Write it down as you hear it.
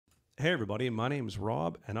Hey everybody, my name is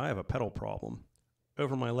Rob and I have a pedal problem.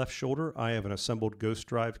 Over my left shoulder I have an assembled Ghost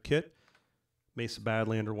Drive kit, Mesa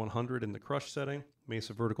Badlander 100 in the crush setting,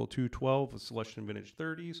 Mesa Vertical 212 with Celestion Vintage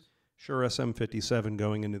 30s, Shure SM57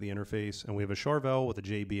 going into the interface, and we have a Charvel with a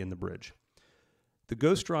JB in the bridge. The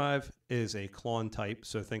Ghost Drive is a clone type,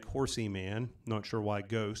 so think Horsey Man, not sure why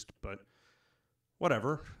Ghost, but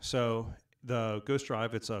whatever. So the Ghost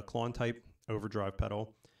Drive, it's a clone type overdrive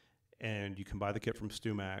pedal, and you can buy the kit from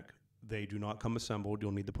StewMac. They do not come assembled.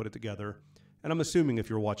 You'll need to put it together. And I'm assuming if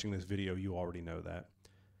you're watching this video, you already know that.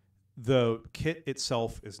 The kit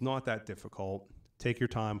itself is not that difficult. Take your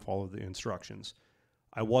time, follow the instructions.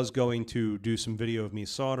 I was going to do some video of me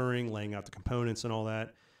soldering, laying out the components and all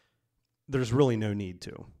that. There's really no need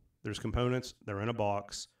to. There's components, they're in a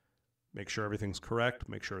box. Make sure everything's correct,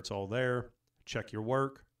 make sure it's all there. Check your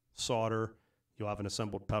work, solder, you'll have an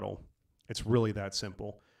assembled pedal. It's really that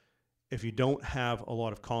simple. If you don't have a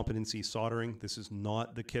lot of competency soldering, this is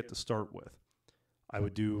not the kit to start with. I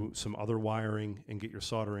would do some other wiring and get your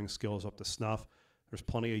soldering skills up to snuff. There's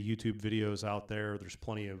plenty of YouTube videos out there. There's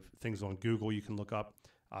plenty of things on Google you can look up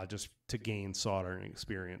just to gain soldering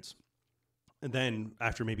experience. And then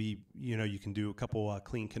after maybe, you can do a couple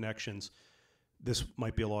clean connections, this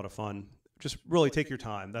might be a lot of fun. Just really take your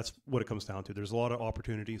time. That's what it comes down to. There's a lot of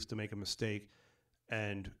opportunities to make a mistake.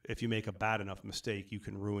 And if you make a bad enough mistake, you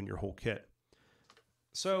can ruin your whole kit.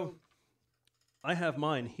 So I have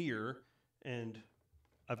mine here, and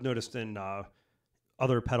I've noticed in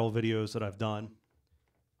other pedal videos that I've done,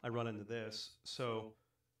 I run into this. So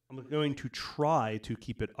I'm going to try to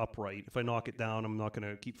keep it upright. If I knock it down, I'm not going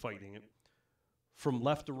to keep fighting it. From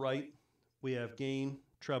left to right, we have gain,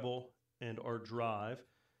 treble, and our drive.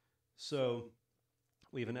 So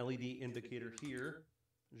we have an LED indicator here,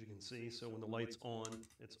 as you can see. So when the light's on,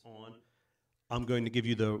 it's on. I'm going to give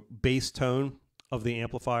you the bass tone of the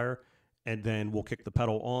amplifier, and then we'll kick the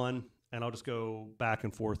pedal on, and I'll just go back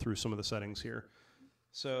and forth through some of the settings here.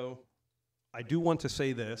 So I do want to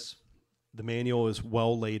say this. The manual is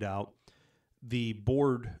well laid out. The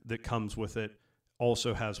board that comes with it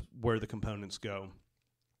also has where the components go.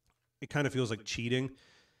 It kind of feels like cheating,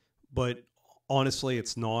 but honestly,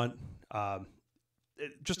 it's not.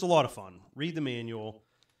 Just a lot of fun. Read the manual.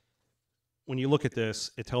 When you look at this,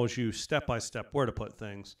 it tells you step by step where to put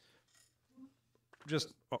things.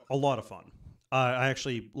 Just a lot of fun. I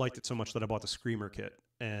actually liked it so much that I bought the Screamer kit,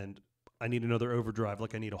 and I need another overdrive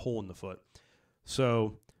like I need a hole in the foot.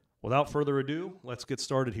 So without further ado, let's get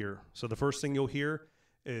started here. So the first thing you'll hear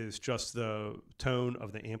is just the tone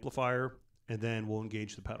of the amplifier, and then we'll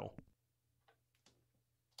engage the pedal.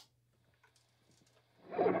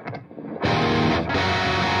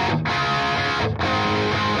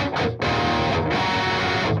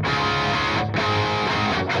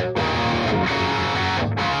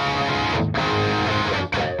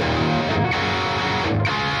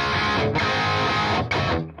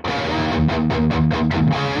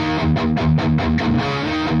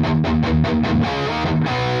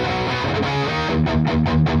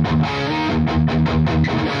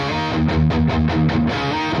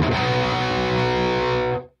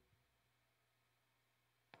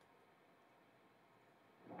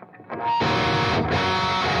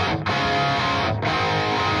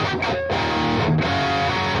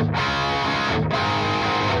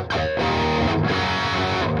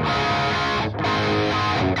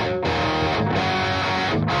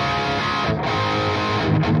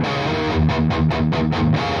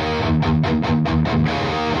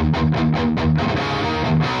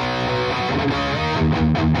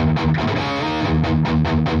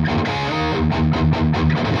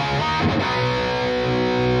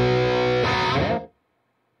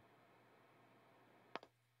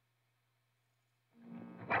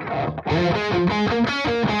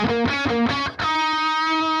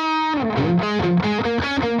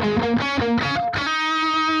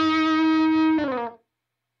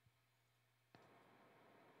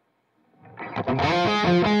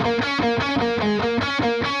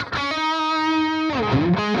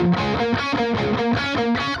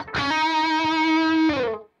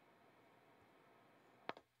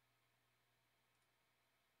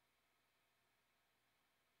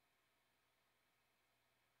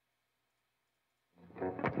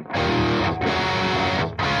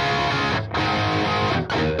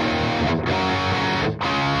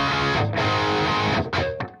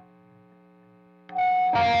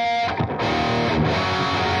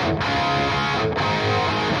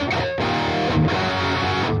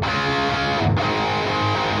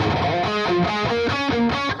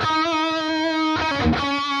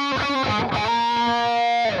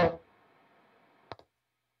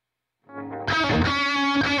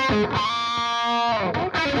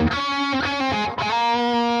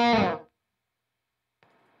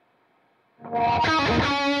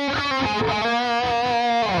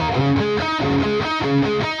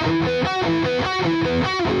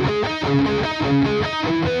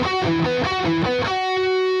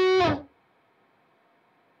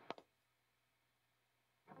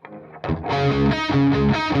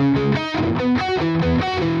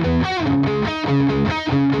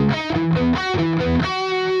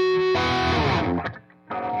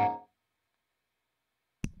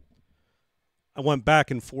 I went back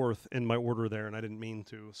and forth in my order there, and I didn't mean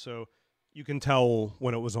to. So you can tell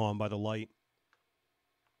when it was on by the light.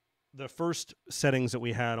 The first settings that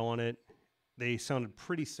we had on it, they sounded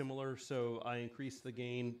pretty similar, so I increased the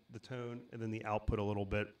gain, the tone, and then the output a little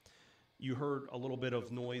bit. You heard a little bit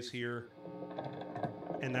of noise here,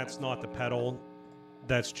 and that's not the pedal.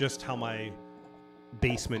 That's just how my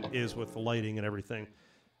basement is with the lighting and everything.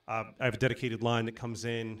 I have a dedicated line that comes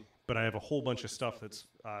in, but I have a whole bunch of stuff that's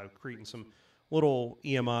creating some little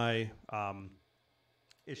EMI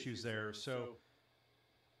issues there. So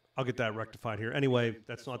I'll get that rectified here. Anyway,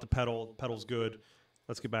 that's not the pedal. The pedal's good.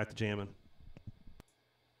 Let's get back to jamming.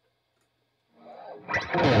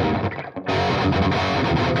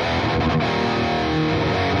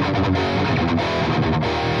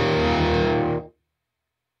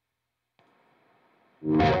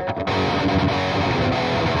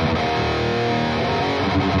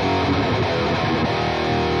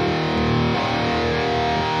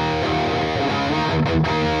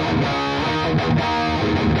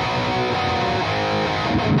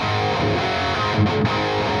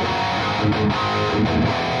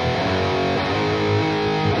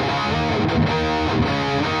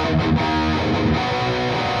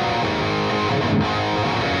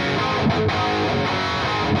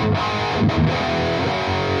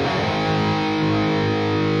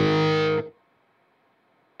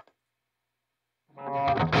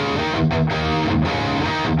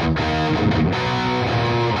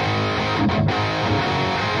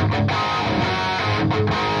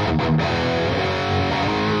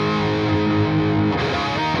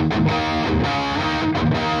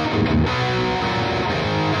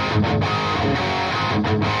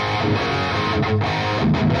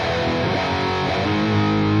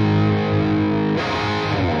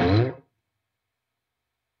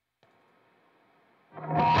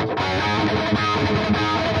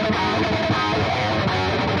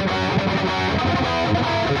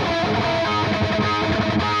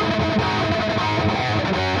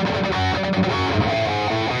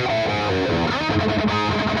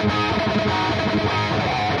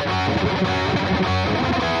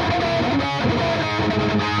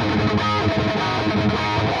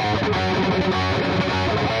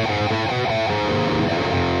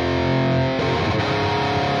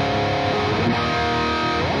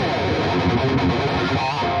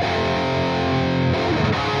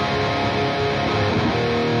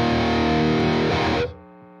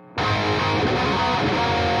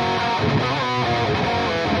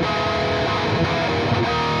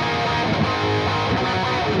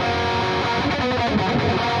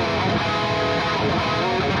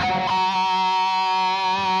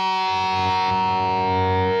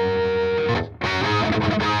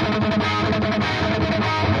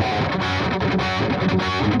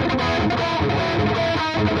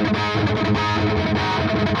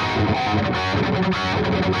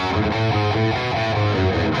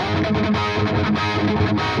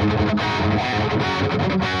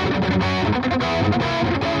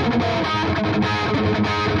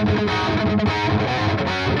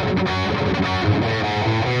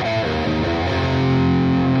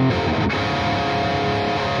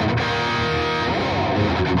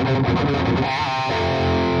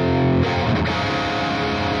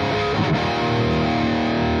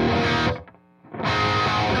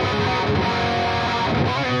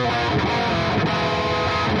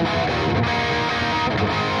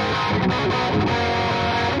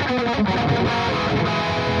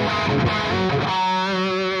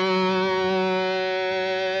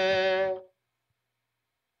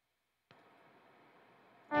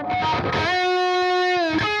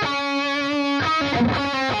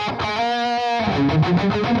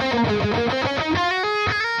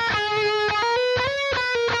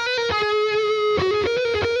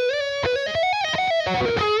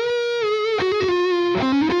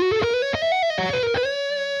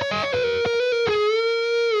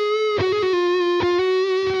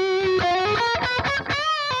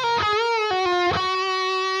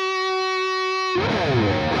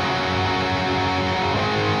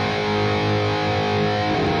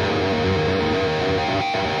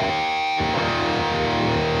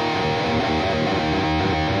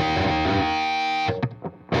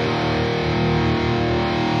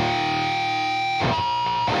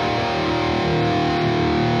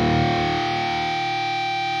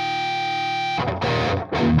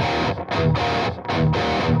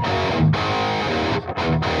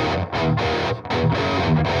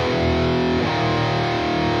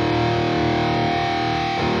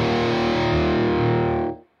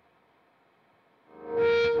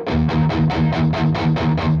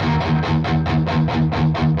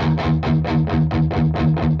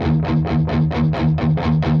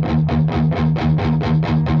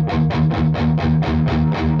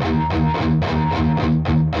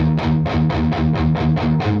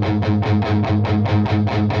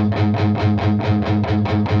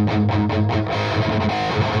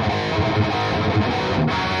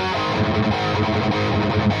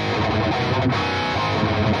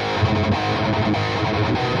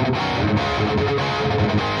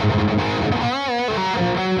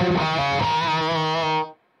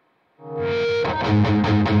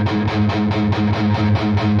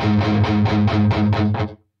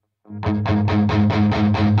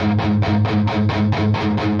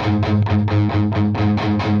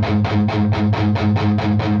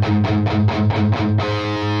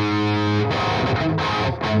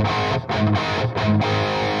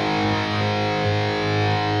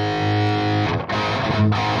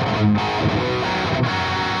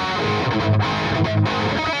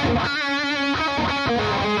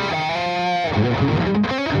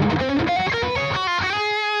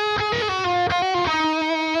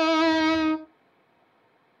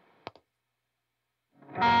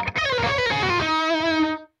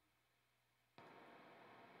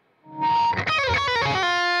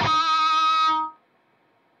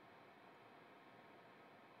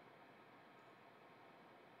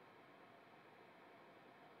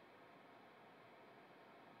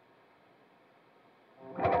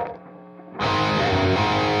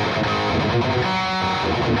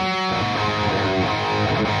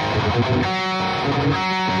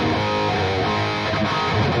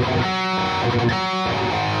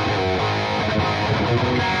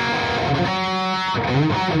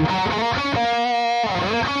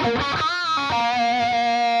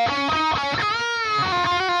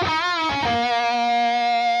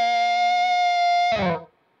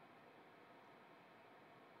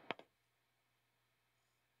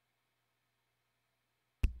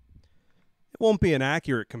 Won't be an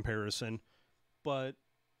accurate comparison, but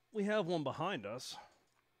we have one behind us.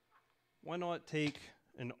 Why not take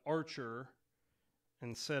an Archer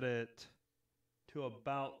and set it to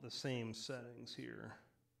about the same settings here?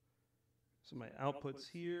 So my output's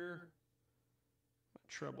here, my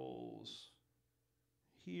treble's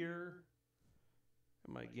here,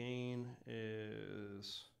 and my gain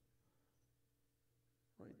is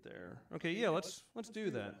right there. Okay, yeah, let's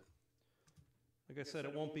do that. Like I said,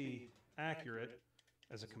 it won't be accurate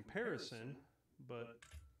as a comparison, but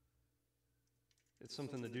it's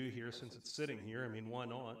something to do here since it's sitting here. I mean, why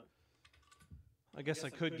not? I guess I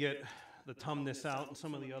could get the tumness out in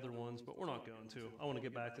some of the other ones, but we're not going to. I want to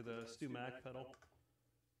get back to the Stu Mac pedal.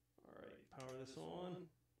 All right, power this on.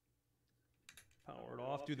 Power it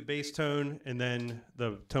off. Do the bass tone and then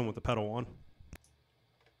the tone with the pedal on.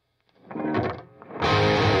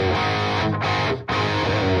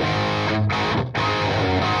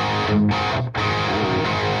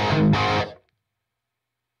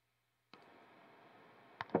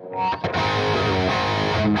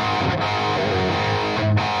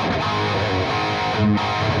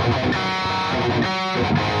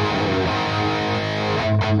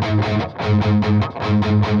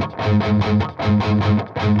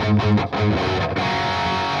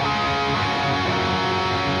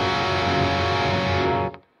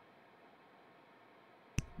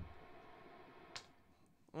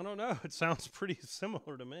 I don't know. It sounds pretty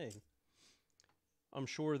similar to me. I'm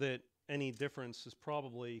sure that any difference is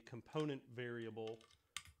probably component variability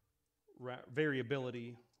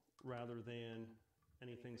rather than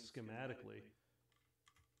anything schematically.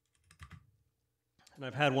 And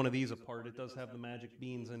I've had one of these apart. It does have the magic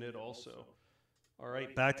beans in it also. All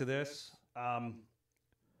right, back to this.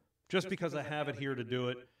 Just because I have it here to do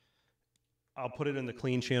it, I'll put it in the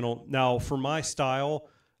clean channel. Now, for my style,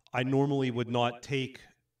 I normally would not take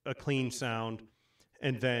a clean sound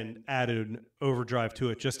and then add an overdrive to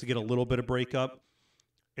it just to get a little bit of breakup.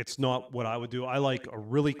 It's not what I would do. I like a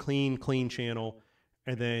really clean channel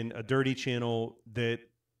and then a dirty channel that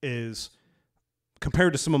is,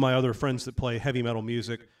 compared to some of my other friends that play heavy metal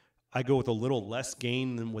music, I go with a little less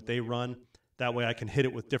gain than what they run. That way I can hit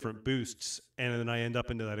it with different boosts and then I end up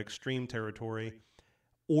into that extreme territory.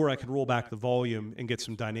 Or I can roll back the volume and get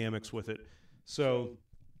some dynamics with it. So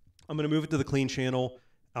I'm going to move it to the clean channel.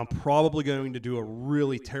 I'm probably going to do a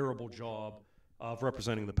really terrible job of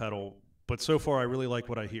representing the pedal, but so far I really like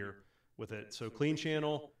what I hear with it. So clean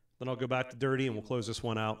channel, then I'll go back to dirty and we'll close this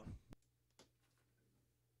one out.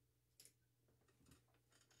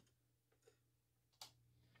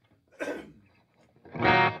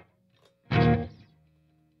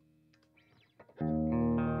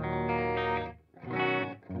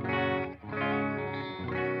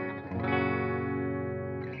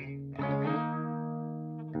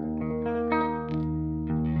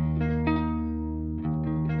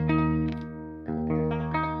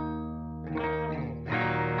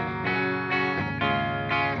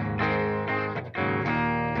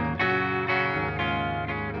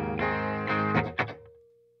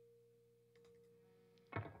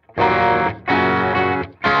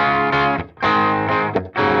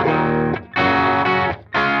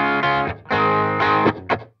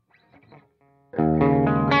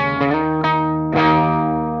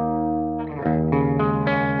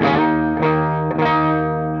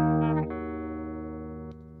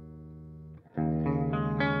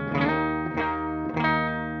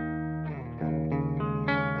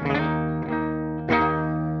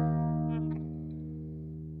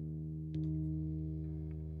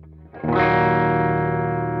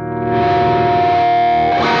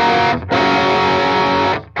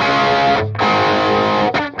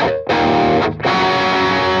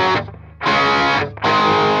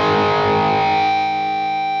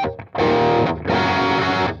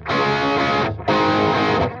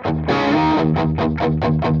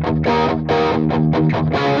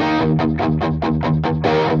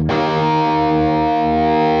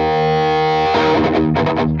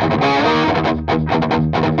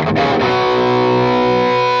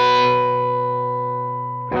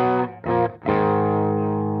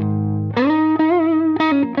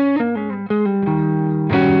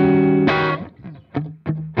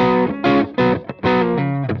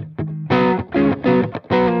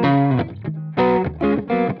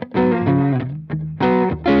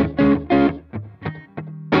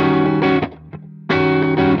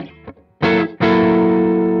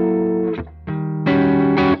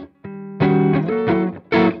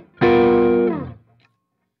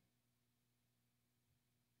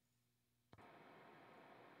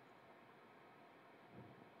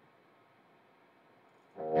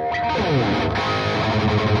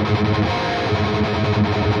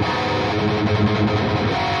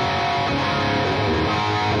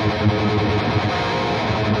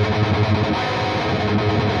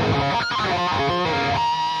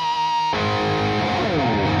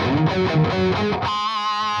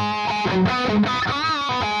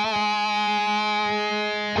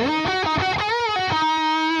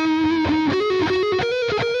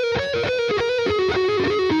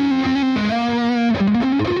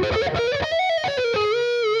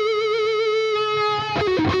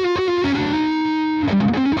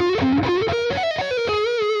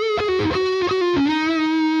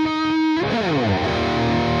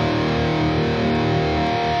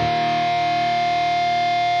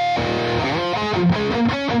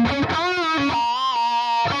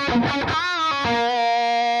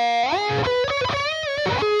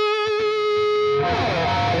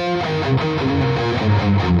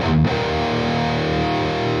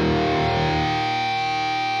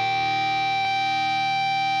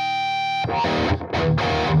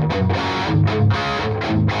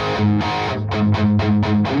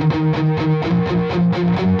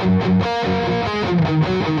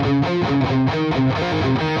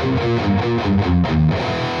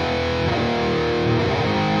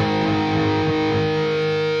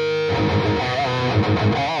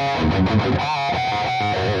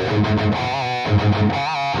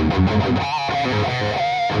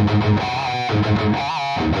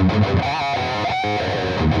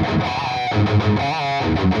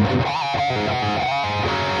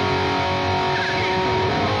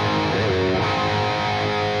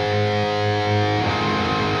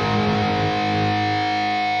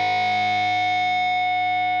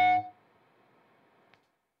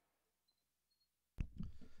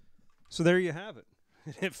 So there you have it.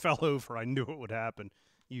 It fell over. I knew it would happen.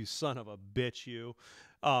 You son of a bitch, you.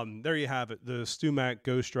 There you have it, the StewMac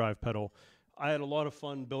Ghost Drive pedal. I had a lot of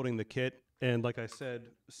fun building the kit, and like I said,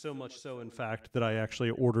 so much so, in fact, that I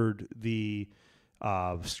actually ordered the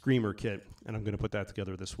Screamer kit, and I'm going to put that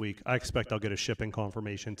together this week. I expect I'll get a shipping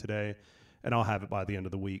confirmation today, and I'll have it by the end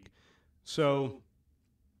of the week. So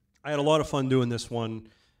I had a lot of fun doing this one.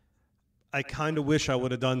 I kind of wish I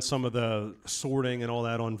would have done some of the sorting and all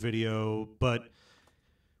that on video, but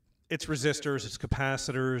it's resistors, it's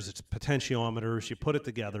capacitors, it's potentiometers. You put it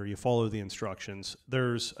together, you follow the instructions.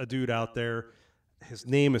 There's a dude out there, his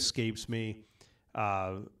name escapes me.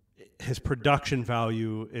 His production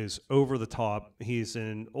value is over the top. He's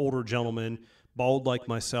an older gentleman, bald like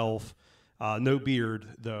myself, no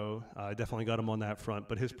beard though. I definitely got him on that front,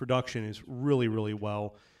 but his production is really, really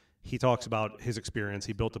well. He talks about his experience.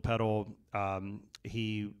 He built a pedal.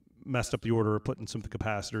 He messed up the order of putting some of the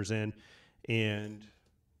capacitors in. And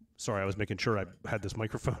sorry, I was making sure I had this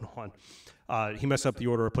microphone on. He messed up the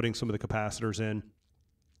order of putting some of the capacitors in.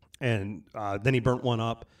 And then he burnt one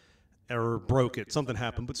up or broke it. Something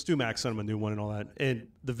happened. But StewMac sent him a new one and all that. And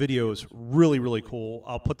the video is really, really cool.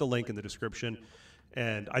 I'll put the link in the description.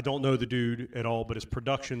 And I don't know the dude at all, but his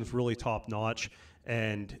production's really top notch.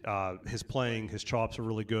 And his playing, his chops are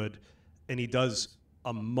really good, and he does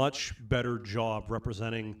a much better job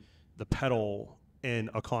representing the pedal in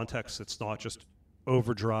a context that's not just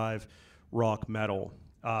overdrive rock metal.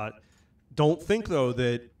 Don't think though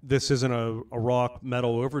that this isn't a rock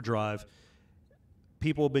metal overdrive.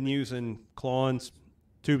 People have been using clones,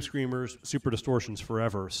 tube screamers, super distortions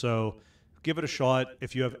forever, so give it a shot.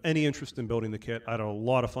 If you have any interest in building the kit, I had a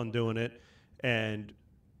lot of fun doing it, and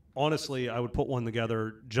honestly, I would put one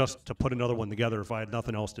together just to put another one together if I had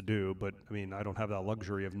nothing else to do. But, I mean, I don't have that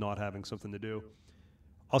luxury of not having something to do.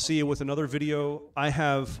 I'll see you with another video. I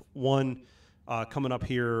have one coming up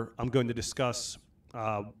here. I'm going to discuss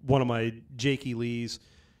one of my Jakey Lees.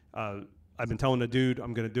 I've been telling the dude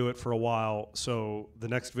I'm going to do it for a while. So the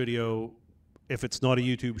next video, if it's not a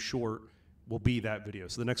YouTube short, will be that video.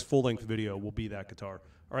 So the next full-length video will be that guitar.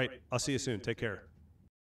 All right, I'll see you soon. Take care.